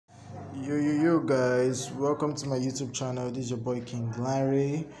Yo guys, welcome to my YouTube channel. This is your boy King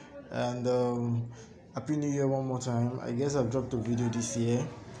Larry, and happy new year one more time. I guess I've dropped a video this year,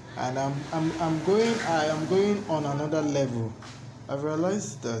 and I am going on another level. I've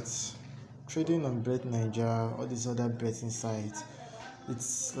realized that trading on Bet Nigeria, all these other betting sites,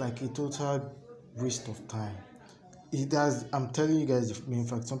 it's like a total waste of time. It has, I'm telling you guys the main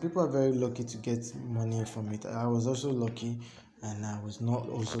fact. Some people are very lucky to get money from it. I was also lucky, and I was not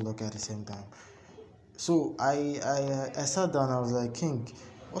also lucky at the same time. So I sat down. I was like, King,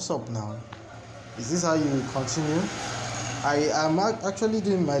 what's up now? Is this how you continue? I am actually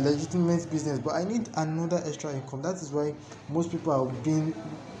doing my legitimate business, but I need another extra income. That is why most people are being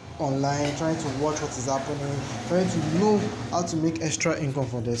online, trying to watch what is happening, trying to know how to make extra income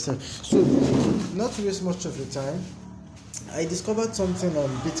for themselves. So, not to waste much of your time, I discovered something on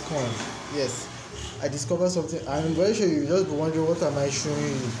Bitcoin. Yes, I discovered something. I'm very sure you just be wondering, what am I showing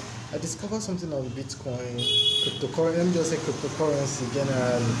you? I discovered something on Bitcoin, cryptocurrency. Let me just say cryptocurrency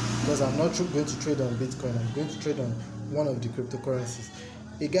generally, because I'm not going to trade on Bitcoin. I'm going to trade on one of the cryptocurrencies.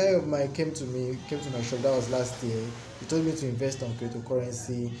 A guy of mine came to my shop. That was last year. He told me to invest on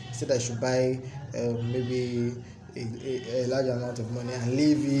cryptocurrency. He said I should buy maybe a large amount of money and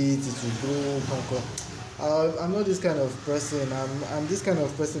leave it. It will grow, conquer. I'm not this kind of person. I'm this kind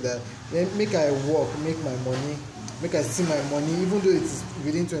of person that make I work, make my money, make I see my money, even though it is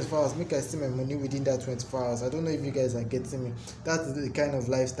within 24 hours, make I see my money within that 24 hours. I don't know if you guys are getting me. That's the kind of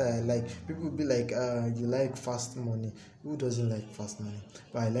lifestyle I like. People will be like, you like fast money. Who doesn't like fast money?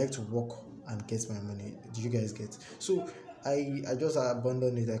 But I like to work and get my money. Do you guys get? So I just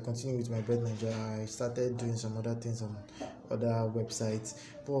abandoned it. I continued with my Bet Nigeria. I started doing some other things on other websites.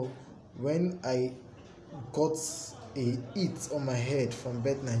 But when I got a hit on my head from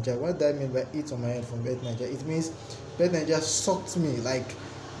Bet Nigeria. What do I mean by hit on my head from Bet Nigeria? It means Bet Nigeria sucked me, like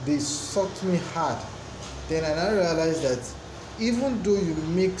they sucked me hard. Then I now realized that even though you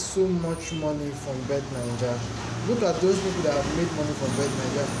make so much money from Bet Nigeria, look at those people that have made money from Bet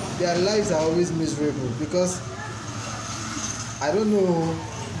Nigeria. Their lives are always miserable because, I don't know,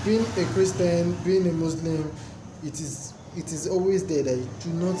 being a Christian, being a Muslim, it is always there that you do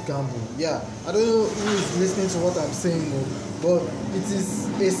not gamble. Yeah, I don't know who is listening to what I'm saying, but it is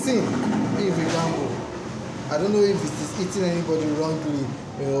a sin if you gamble. I don't know if it is eating anybody wrongly,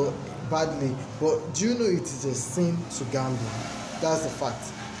 badly, but do you know it is a sin to gamble? That's the fact.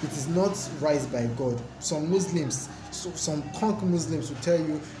 It is not right by God. Some Muslims, some punk Muslims will tell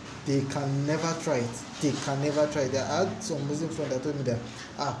you they can never try it. They can never try it. I had some Muslim friend that told me that,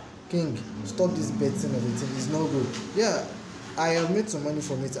 King, stop this betting of it. It's not good. Yeah, I have made some money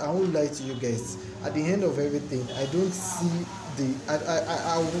from it. I won't lie to you guys. At the end of everything, I don't see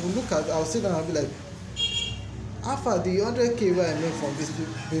I will look at, I'll sit down and be like, after the 100k where I make from these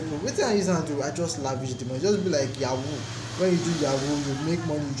people, what I use and do, I just lavish the money. Just be like Yahoo. When you do Yahoo, you make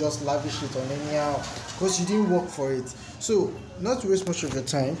money, you just lavish it on anyhow because you didn't work for it. So, not to waste much of your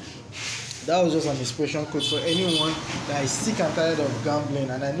time, that was just an inspiration quote for anyone that is sick and tired of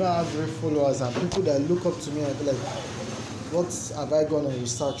gambling. And I know I have great followers and people that look up to me and be like, what have I gone on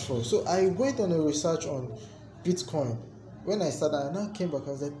research for? So I went on a research on Bitcoin. When I started, I now came back,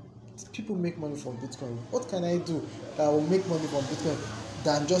 I was like, people make money from Bitcoin. What can I do that will make money from Bitcoin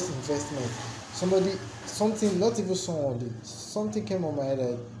than just investment? Something, not even something came on my head,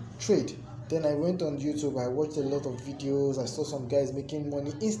 I trade. Then I went on YouTube, I watched a lot of videos, I saw some guys making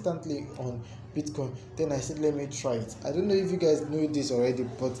money instantly on Bitcoin. Then I said, let me try it. I don't know if you guys know this already,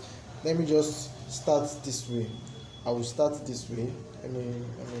 but let me just start this way. I will start this way.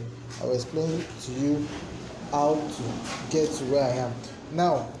 I will explain to you how to get to where I am.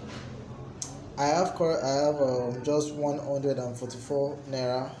 Now, I have just 144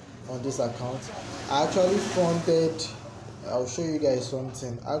 naira on this account. I actually funded, I'll show you guys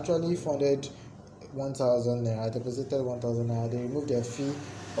something. I actually funded 1,000 naira. I deposited 1,000 naira. They removed their fee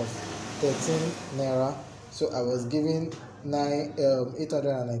of 13 naira. So I was given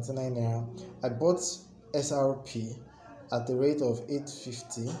 899 naira. I bought SRP at the rate of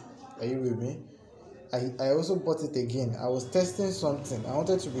 850. Are you with me? I also bought it again. I was testing something. I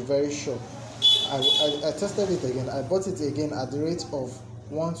wanted to be very sure. I tested it again. I bought it again at the rate of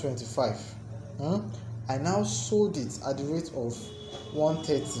 125. I now sold it at the rate of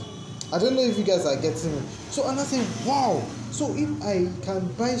 130. I don't know if you guys are getting me. So I'm not saying, wow. So if I can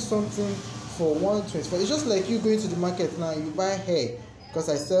buy something for 125, it's just like you going to the market now. You buy hair, because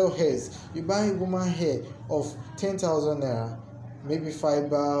I sell hairs. You buy woman hair of 10,000 naira, maybe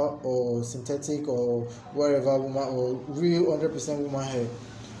fiber or synthetic or wherever, woman or real 100% woman hair.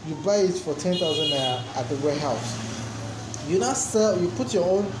 You buy it for 10,000 naira at the warehouse. You now sell. You put your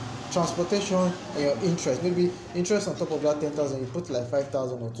own transportation and your interest. Maybe interest on top of that 10,000, you put like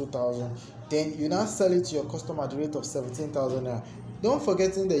 5,000 or 2,000. Then you now sell it to your customer at the rate of 17,000 naira. Don't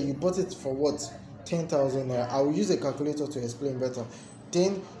forgetting that you bought it for what? 10,000 naira. I will use a calculator to explain better.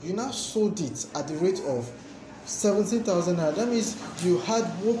 Then you now sold it at the rate of 17,000 naira. That means you had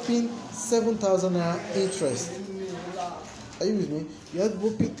whopping 7,000 naira interest. Are you with me? You had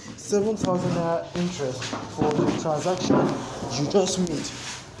whopping 7,000 naira interest for the transaction you just made.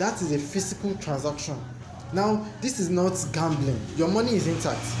 That is a physical transaction. Now, this is not gambling. Your money is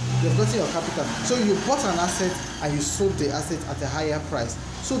intact. You've gotten your capital. So you bought an asset and you sold the asset at a higher price.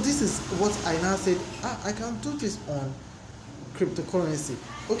 So this is what I now said, I can do this on cryptocurrency.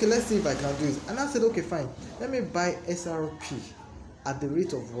 Okay, let's see if I can do it. And I said, okay, fine. Let me buy SRP at the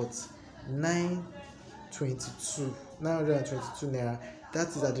rate of what? 922 naira. That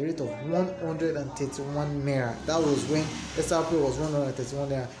is at the rate of 131 naira. That was when SRP was 131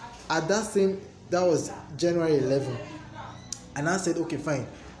 naira. At that was January 11. And I said, okay, fine.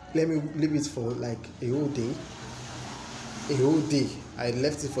 Let me leave it for like a whole day. I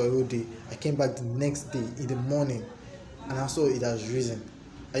left it for a whole day. I came back the next day in the morning, and I saw it has risen.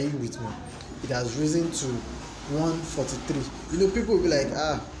 Are you with me? It has risen to 143. People will be like,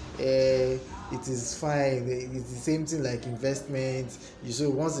 it is fine. It's the same thing like investment. So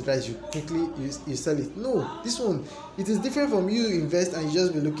once it rises, you quickly you sell it. No, this one, it is different from you invest and you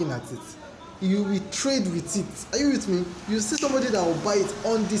just be looking at it. You will trade with it. Are you with me? You see somebody that will buy it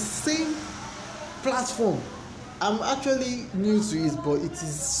on the same platform. I'm actually new to it, but it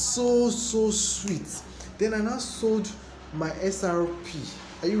is so sweet. Then I now sold my SRP.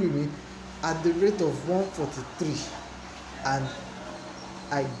 Are you with me? At the rate of 143, and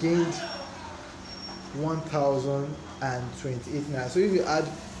I gained 1,028 naira. So if you add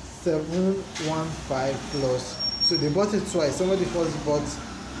 715 plus, so they bought it twice. Somebody first bought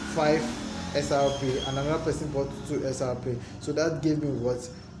 5 SRP and another person bought 2 SRP. So that gave me what?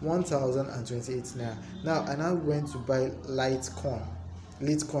 1,028 naira. Now I now went to buy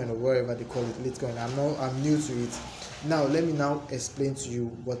Litecoin or whatever they call it, Litecoin. I'm new to it. Now let me now explain to you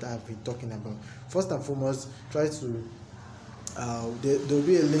what I've been talking about. First and foremost, try to there'll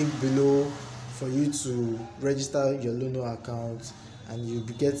be a link below for you to register your Luno account, and you'll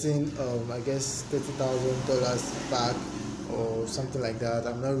be getting I guess $30,000 back or something like that.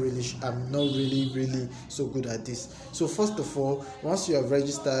 I'm not really so good at this. So first of all, once you have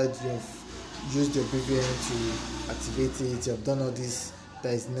registered, you have used your BVN to activate it, you have done all this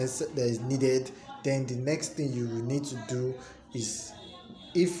that is needed, then the next thing you will need to do is,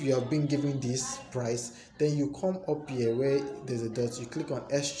 if you have been given this price, then you come up here where there's a dot, you click on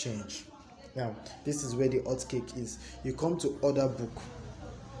exchange. Now this is where the hot cake is. You come to order book.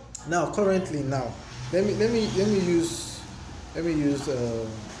 Now currently, now let me use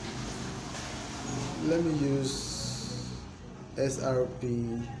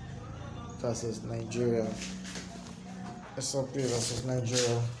SRP versus Nigeria. SRP versus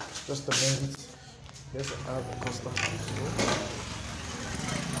Nigeria. Just a minute. Yes, I have a customer.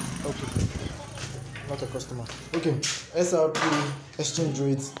 Okay, not a customer. Okay, SRP exchange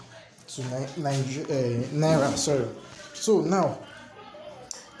rate to Naira. Sorry. So now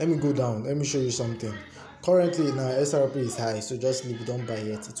let me go down. Let me show you something. Currently now SRP is high, so just leave it, don't buy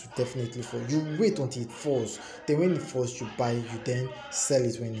yet. It will definitely fall. You wait until it falls. Then when it falls, you buy. You then sell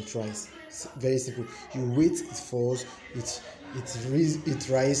it when it rises. Very simple. You wait, it falls, it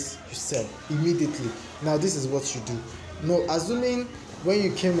rises, you sell immediately. Now this is what you do. No, assuming when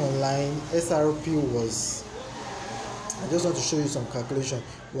you came online, SRP was, I just want to show you some calculation,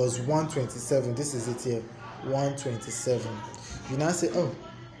 was 127. This is it here, 127. You now say, oh,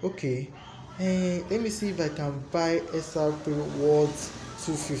 okay, let me see if I can buy SRP worth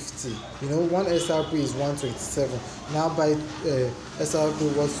 250. One SRP is 127. Now buy SRP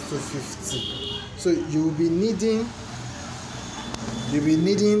worth 250. So you will be needing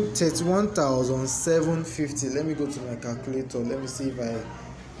 31,750. Let me go to my calculator. Let me see if I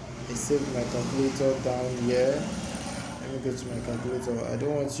save my calculator down here. Let me go to my calculator. I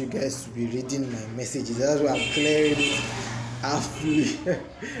don't want you guys to be reading my messages. That's why I'm clearing it halfway.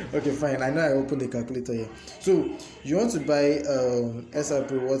 Okay, fine. I know I opened the calculator here. So you want to buy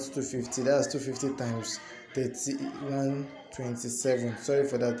SRP worth 250. That's 250 times 3127. Sorry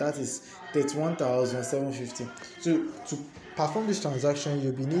for that. That is 31,750. So to perform this transaction,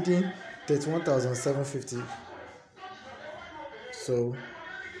 you'll be needing 31,750. So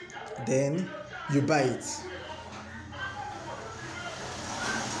then you buy it.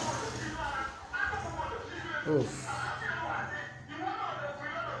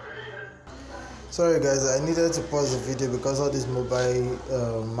 Sorry guys, I needed to pause the video because all these mobile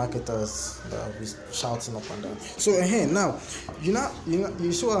marketers will be shouting up and down. So now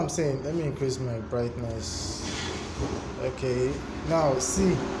you see what I'm saying. Let me increase my brightness. Okay, now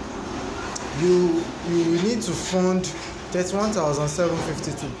see, you need to fund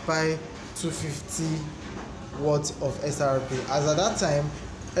 31,750 to buy 250 watts of SRP. As at that time,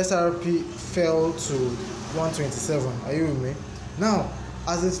 SRP fell to 127. Are you with me? Now,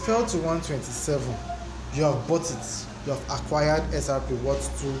 as it fell to 127, you have bought it. You have acquired SRP worth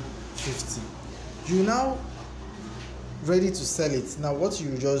 250. You now ready to sell it. Now, what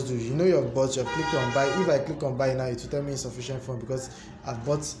you just do, you have bought, you have clicked on buy. If I click on buy now, it will tell me insufficient fund because I've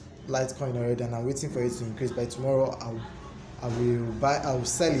bought Litecoin already and I'm waiting for it to increase. By tomorrow, I will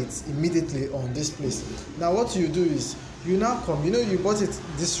sell it immediately on this place. Now, what you do is you now come. You bought it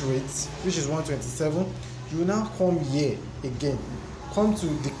this rate, which is 127. You now come here again. Come to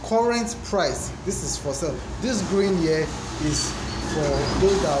the current price. This is for sale. This green here is for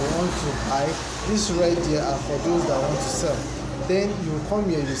those that want to buy. This red here are for those that want to sell. Then you come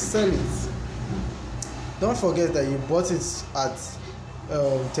here, you sell it. Don't forget that you bought it at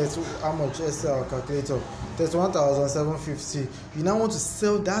how much SR calculator? 31,750. You now want to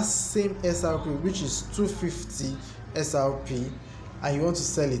sell that same SRP, which is 250 SRP, and you want to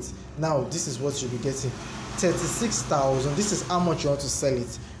sell it. Now this is what you'll be getting. 36,000. This is how much you want to sell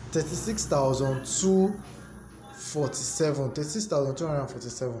it. 36,247.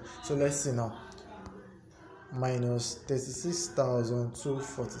 36,247. So let's see now. Minus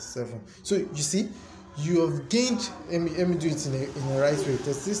 36,247. So you see, you have gained. Let me do it in a right way.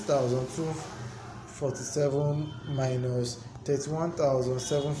 36,247 minus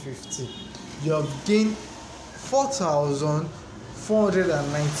 31,750. You have gained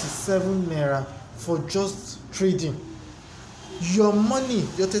 4,497 naira for just trading. Your money,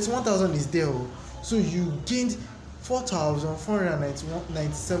 your 31,000 is there. So you gained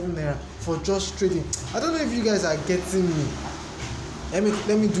 4,497 naira for just trading. I don't know if you guys are getting me. Let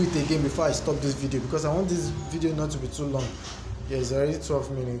me do it again before I stop this video because I want this video not to be too long. Yeah, it's already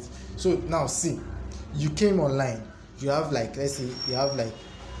 12 minutes. So now see, you came online. You have let's say you have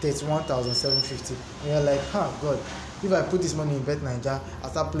 31,750. And you're like, God, if I put this money in Bet Naija, I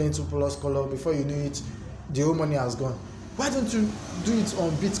start playing 2+ color, before you know it, the whole money has gone. Why don't you do it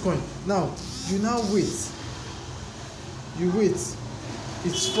on Bitcoin? Now, you wait. You wait.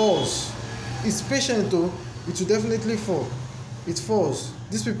 It falls. It's patient though. It will definitely fall. It falls.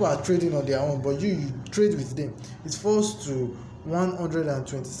 These people are trading on their own, but you trade with them. It falls to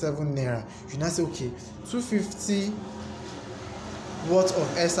 127 naira. You now say, okay, 250 watts of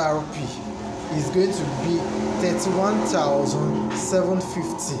SRP is going to be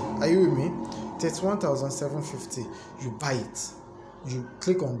 31,750. Are you with me? 31,750. You buy it. You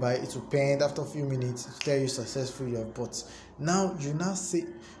click on buy. It will pend. After a few minutes, it will tell you successful, you have bought. Now you now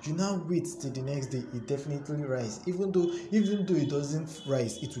wait till the next day. It definitely rise. Even though it doesn't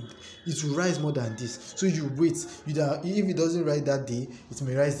rise, it will rise more than this. So you wait. If it doesn't rise that day, it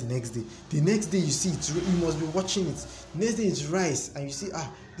may rise the next day. The next day you see it, you must be watching it. Next day it rise and you see,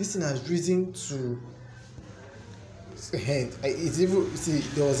 this thing has risen to. It's even, see,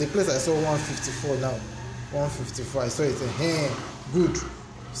 there was a place I saw 154 now. 154. I saw it. Good.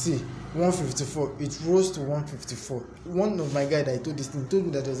 See, 154. It rose to 154. One of my guy that I told this thing told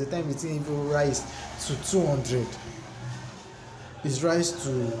me that there was a time it didn't even rise to 200. It rise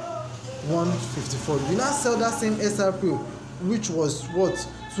to 154. You now sell that same SRP, which was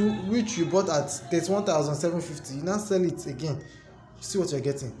which you bought at 31,750. You now sell it again. You see what you're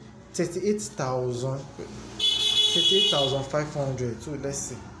getting? 38,500. So let's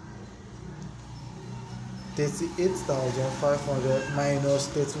see. 38,500 minus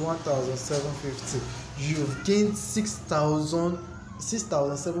 31,750. You've gained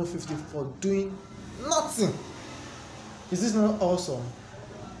 6,750 for doing nothing. Is this not awesome?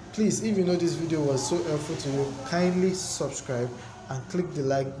 Please, if you know this video was so helpful to you, kindly subscribe and click the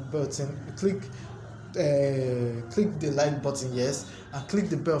like button. Click the like button, yes, and click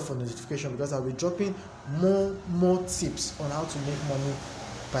the bell for notification because I'll be dropping more tips on how to make money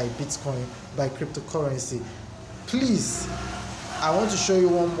by Bitcoin, by cryptocurrency. Please, I want to show you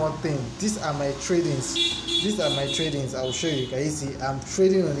one more thing. These are my tradings. I will show you. Can you see? I'm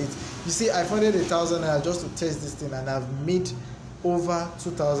trading on it. You see, I funded 1,000 naira just to test this thing, and I've made over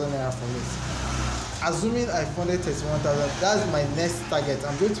 2,000 naira from it. Assuming I funded 31,000, that's my next target.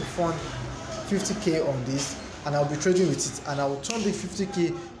 I'm going to fund 50k on this, and I'll be trading with it, and I will turn the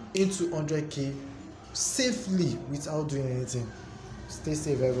 50k into 100k safely without doing anything. Stay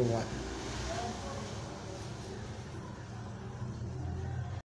safe, everyone.